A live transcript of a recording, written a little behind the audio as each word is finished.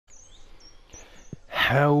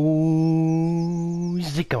How's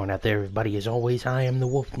it going out there, everybody? As always, I am the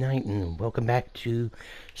Wolf Knight, and welcome back to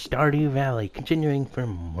Stardew Valley. Continuing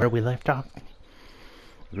from where we left off.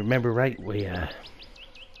 Remember, right? We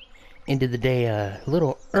ended the day a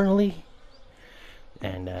little early,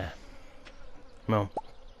 and well,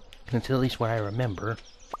 that's at least what I remember.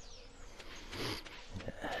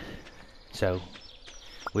 So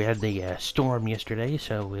we had the storm yesterday,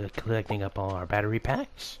 so we're collecting up all our battery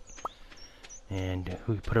packs. And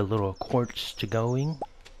we put a little quartz to going,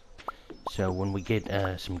 so when we get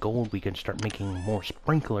some gold, we can start making more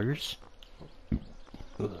sprinklers.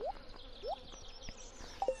 Ugh.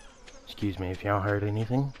 Excuse me if y'all heard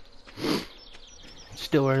anything. It's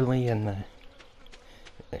still early in the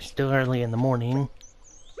morning.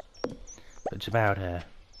 It's about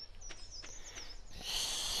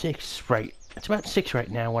 6 right. It's about 6 right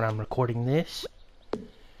now when I'm recording this.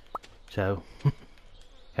 So.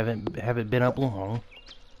 Haven't been up long.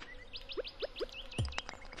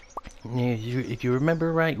 If you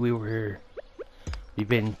remember right, we've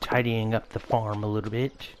been tidying up the farm a little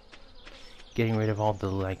bit, getting rid of all the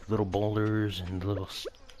little boulders and the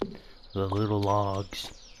little logs,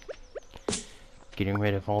 getting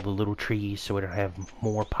rid of all the little trees so we don't have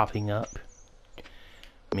more popping up.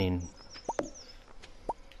 I mean,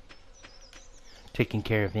 taking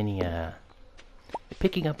care of any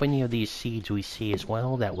picking up any of these seeds we see as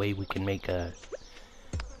well. That way we can make a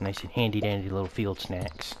nice and handy dandy little field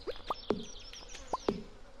snacks.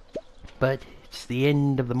 But it's the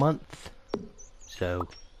end of the month, so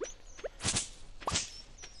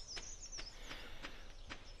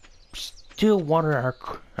still water our.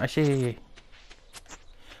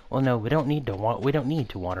 Well, no, we don't need to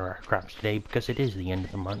water our crops today because it is the end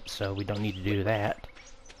of the month, so we don't need to do that.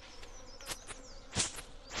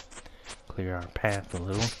 Clear our path a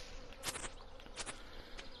little.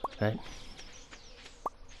 Okay.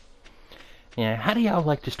 Yeah, how do y'all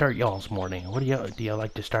like to start y'all's morning? What do y'all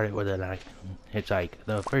like to start it with? It's like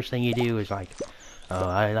the first thing you do is like, oh,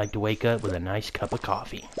 I like to wake up with a nice cup of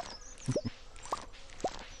coffee.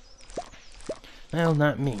 Well,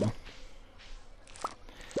 not me.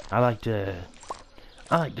 I like to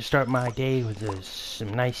start my day with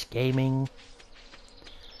some nice gaming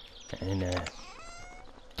and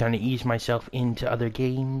trying to ease myself into other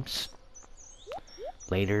games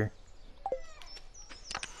later.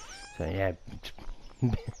 So yeah,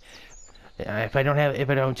 if I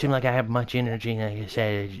don't seem like I have much energy, like I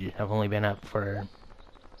said, I've only been up for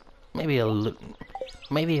maybe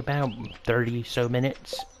about 30 so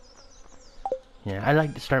minutes. Yeah, I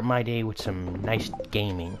like to start my day with some nice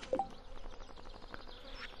gaming.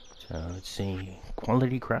 So let's see,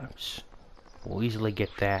 quality crops. We'll easily get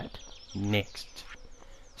that next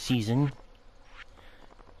season.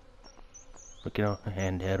 Look at,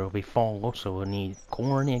 and it'll be fall, so we'll need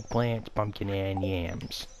corn, eggplants, pumpkin, and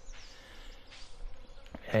yams.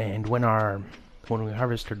 And when we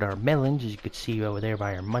harvested our melons, as you could see over there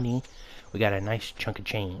by our money, we got a nice chunk of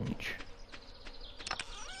change.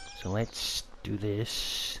 So let's do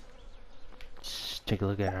this. Let's take a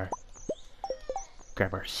look at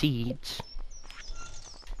grab our seeds.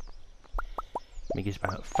 Make us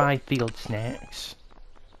about 5 field snacks.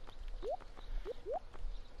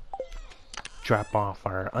 Drop off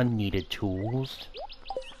our unneeded tools,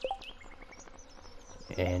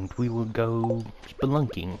 and we will go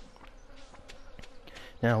spelunking.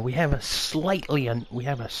 Now we have a slightly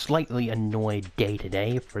annoyed day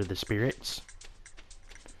today for the spirits.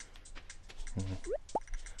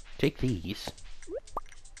 Take these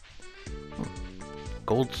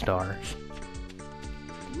gold stars.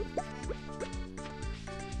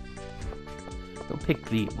 We'll pick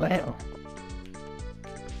the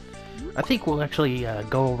I think we'll actually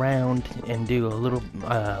go around and do a little,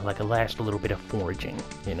 like a last little bit of foraging,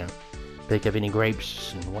 you know. Pick up any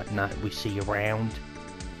grapes and whatnot we see around.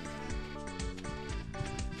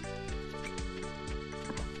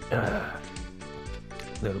 A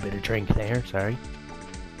little bit of drink there, sorry.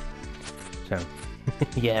 So,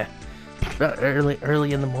 yeah,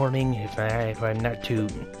 early in the morning, if I'm not too,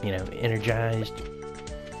 you know, energized.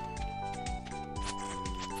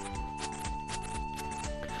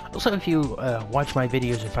 Also, if you watch my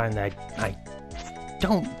videos and find that I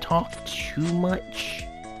don't talk too much,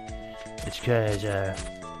 it's because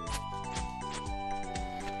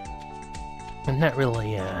I'm not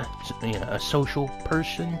really a social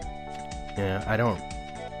person. I don't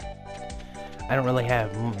really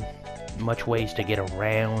have much ways to get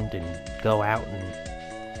around and go out, and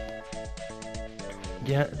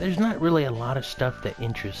yeah, there's not really a lot of stuff that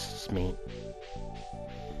interests me,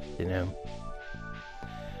 you know.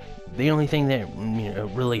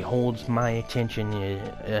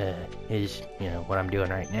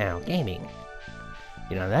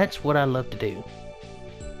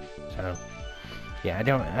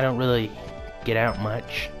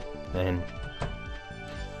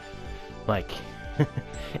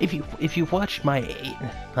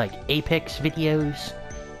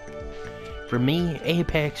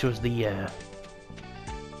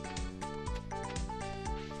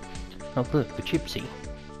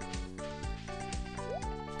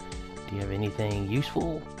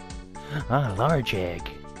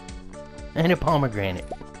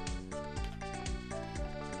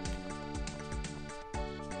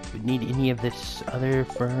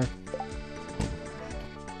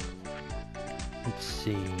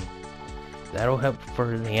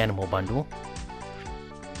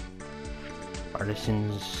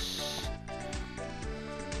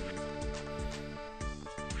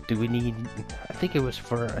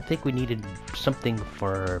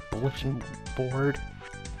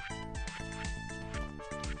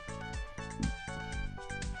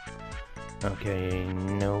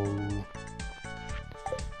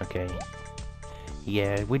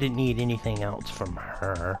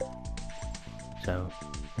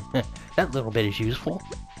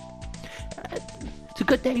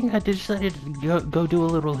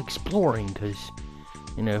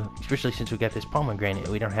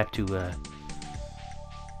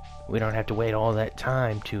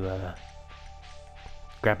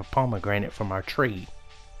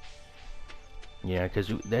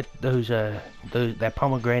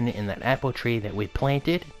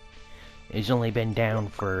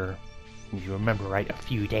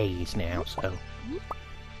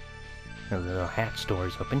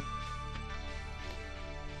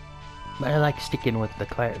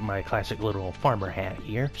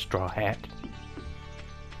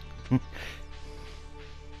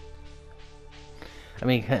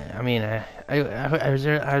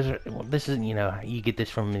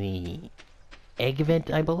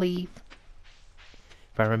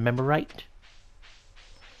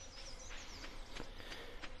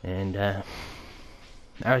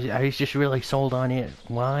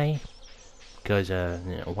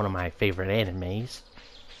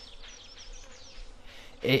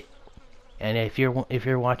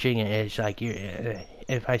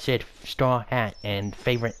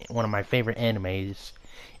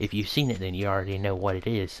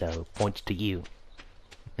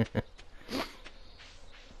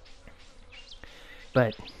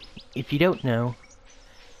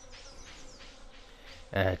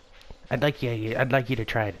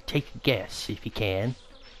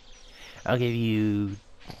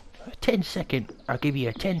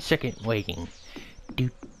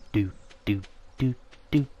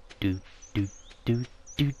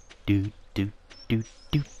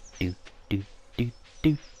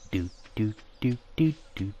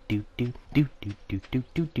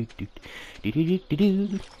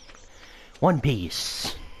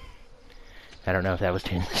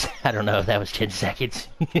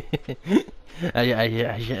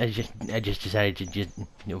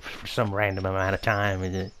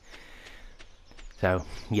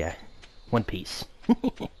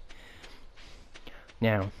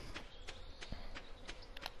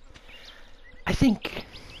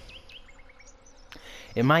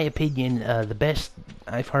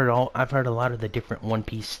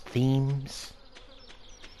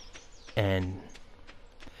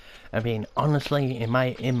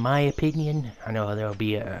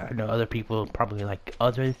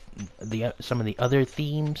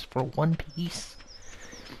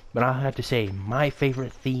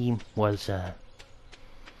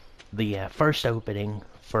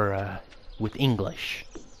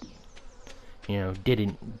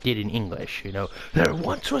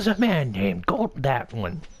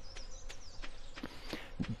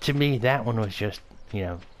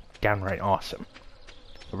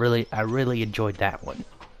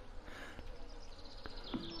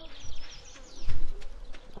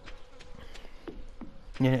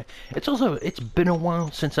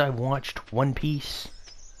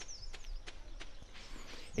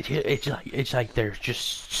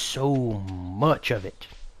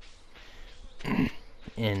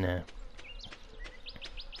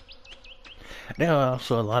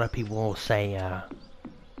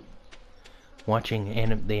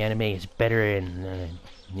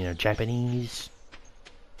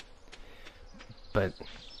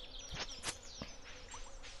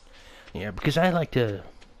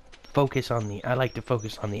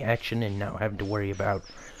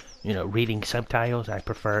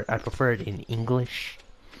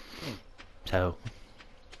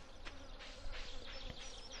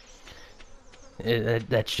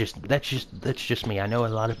 That's just me. I know a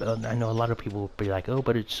lot of people will be like, oh,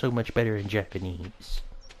 but it's so much better in Japanese.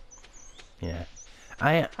 Yeah,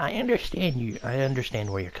 I understand you. I understand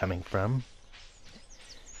where you're coming from.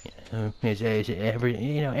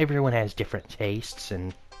 Everyone has different tastes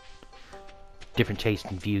and different tastes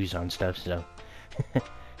and views on stuff. So,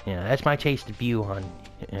 yeah, that's my taste and view on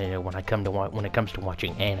when it comes to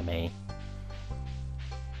watching anime.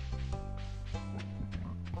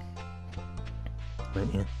 But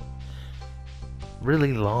yeah,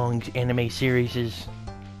 really long anime series.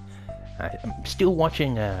 I'm still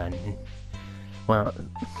watching. Well,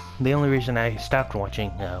 the only reason I stopped watching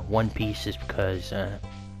One Piece is because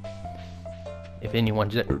if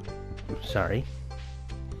anyone's sorry,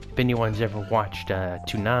 if anyone's ever watched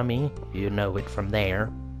Toonami, you know it from there.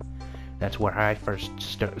 That's where I first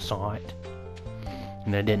saw it,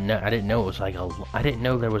 and I didn't know it was like I didn't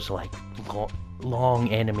know there was like long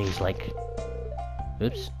animes like.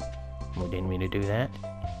 Oops, we didn't mean to do that.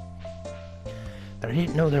 I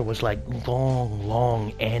didn't know there was like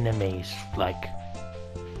long animes like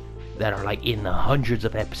that are like in the hundreds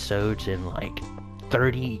of episodes and like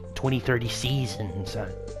 30 seasons.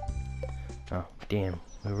 Oh, damn.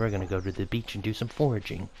 We were gonna go to the beach and do some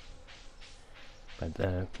foraging. But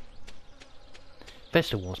the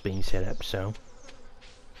festival's being set up, so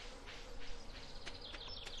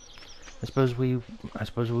I suppose we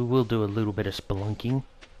will do a little bit of spelunking.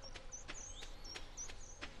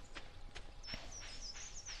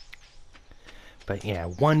 But yeah,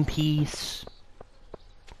 One Piece,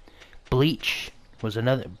 Bleach was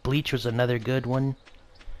another good one,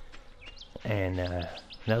 and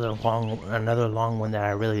another long one that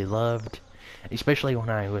I really loved, especially when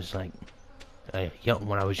I was like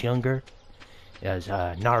when I was younger, is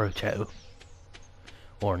Naruto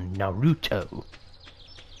or Naruto.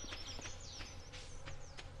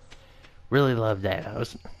 Really loved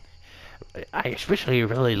that. I especially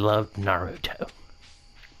really loved Naruto.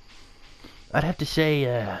 I'd have to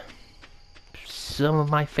say some of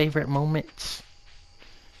my favorite moments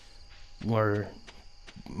were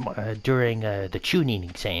during the tuning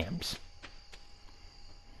exams.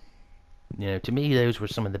 To me, those were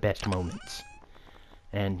some of the best moments.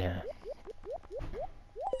 And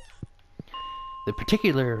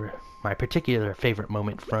my particular favorite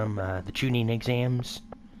moment from the tuning exams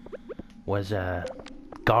was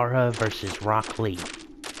Gaara versus Rock Lee.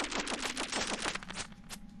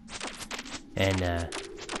 And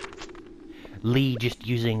Lee just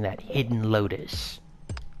using that hidden lotus.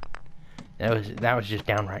 That was just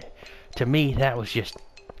downright. To me, that was just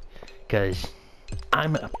because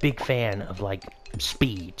I'm a big fan of like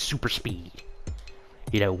speed, super speed.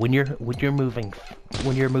 When you're moving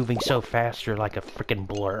so fast, you're like a freaking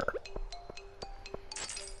blur.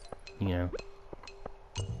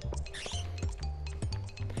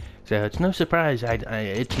 So it's no surprise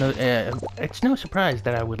it's no surprise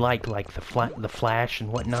that I would like the Flash and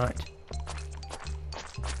whatnot.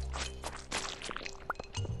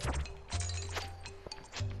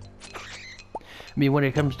 I mean, when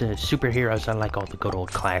it comes to superheroes, I like all the good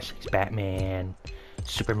old classics: Batman,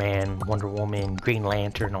 Superman, Wonder Woman, Green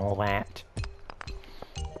Lantern, all that.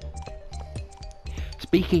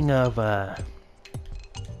 Speaking of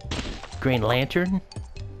Green Lantern,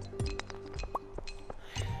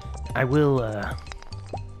 I will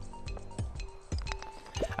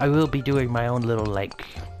be doing my own little,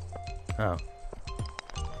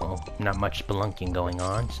 not much spelunking going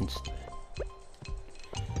on since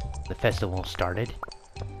the festival started.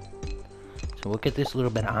 So we'll get this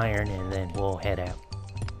little bit of iron and then we'll head out.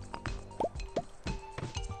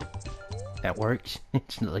 That works.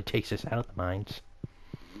 It really takes us out of the mines.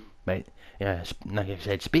 But, yeah, like I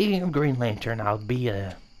said, speaking of Green Lantern, I'm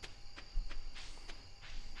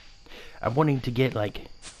wanting to get,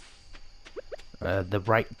 the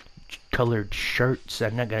right colored shirts.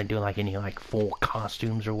 I'm not gonna do, any, full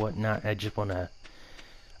costumes or whatnot.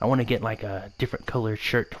 I want to get, a different colored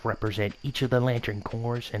shirt to represent each of the Lantern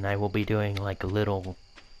Corps, and I will be doing, a little,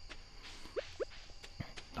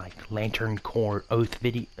 Lantern Corps Oath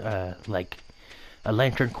video, a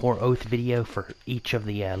Lantern Corps Oath video for each of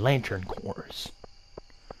the, Lantern Corps.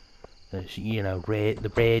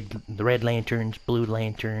 The red lanterns, blue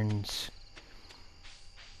lanterns,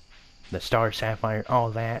 the Star Sapphire, all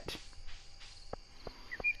that.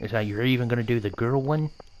 Is that you're even gonna do the girl one?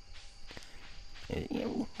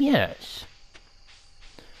 Yes.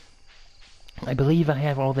 I believe I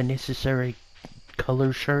have all the necessary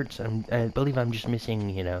color shirts. I believe I'm just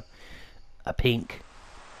missing, a pink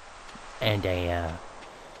and a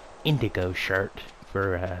indigo shirt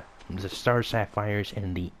for the Star Sapphires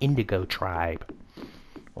and the Indigo Tribe,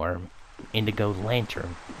 or indigo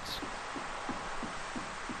lanterns.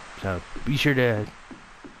 So be sure to.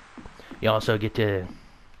 You also get to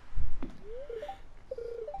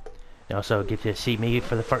see me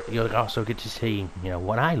for the first. You'll also get to see, you know,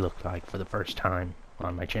 what I look like for the first time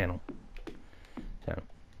on my channel. So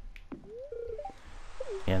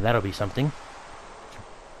yeah, that'll be something.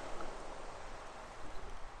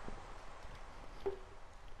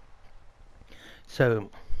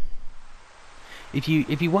 So if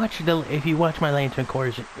you watch my Lantern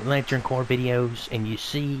Core videos and you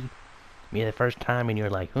see me the first time and you're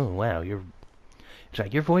like, oh wow, it's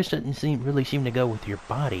like your voice doesn't really seem to go with your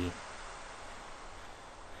body.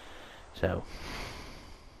 So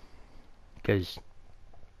because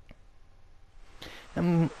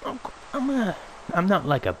I'm not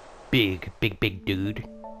like a big dude.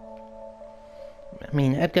 I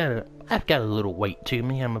mean, I've got a little weight to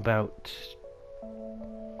me. I'm about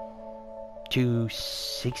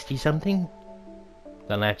 260 something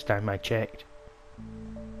the last time I checked.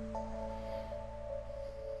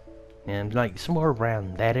 And like somewhere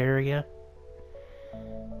around that area.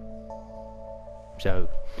 So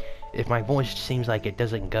if my voice seems like it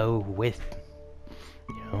doesn't go with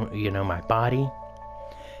you know my body,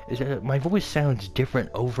 my voice sounds different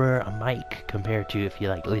over a mic compared to if you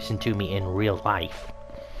like listen to me in real life.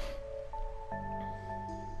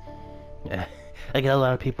 I get a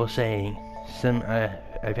lot of people saying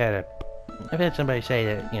I've had somebody say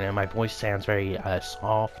that, you know, my voice sounds very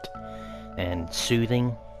soft and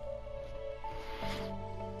soothing.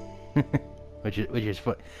 which is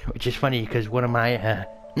funny because one of my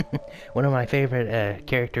one of my favorite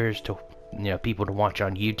characters to people to watch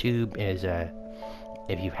on YouTube is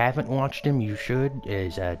if you haven't watched him, you should,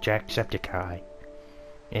 is Jacksepticeye.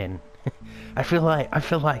 And I feel like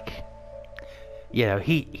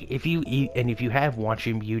if you have watched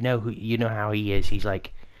him, you know how he is.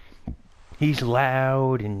 He's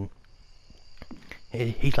loud and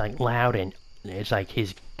he's like loud, and it's like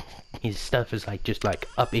his stuff is like just like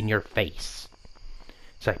up in your face.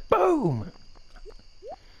 It's like boom.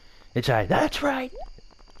 It's like, that's right,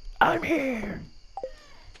 I'm here.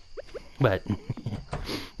 But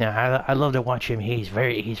now I love to watch him. He's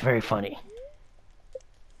very funny.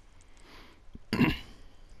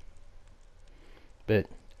 But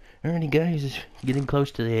alrighty guys, it's getting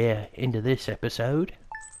close to the end of this episode.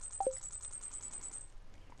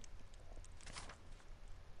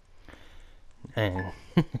 And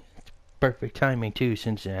perfect timing too,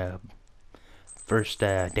 since first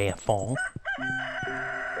day of fall.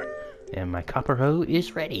 And my copper hoe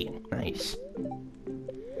is ready. Nice.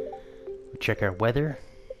 Check our weather.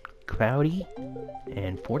 Cloudy.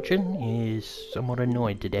 And Fortune is somewhat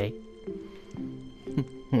annoyed today.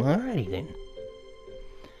 Alrighty then.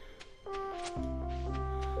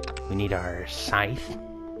 We need our scythe.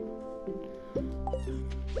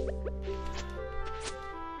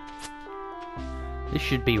 This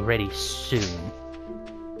should be ready soon.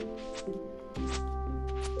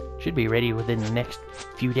 Should be ready within the next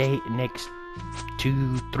few days, next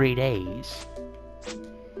 2-3 days.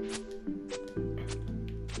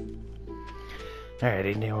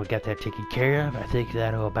 Alright, now we got that taken care of. I think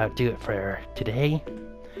that'll about do it for today.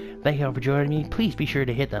 Thank you all for joining me. Please be sure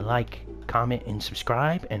to hit the like, comment, and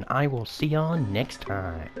subscribe, and I will see y'all next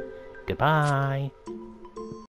time. Goodbye.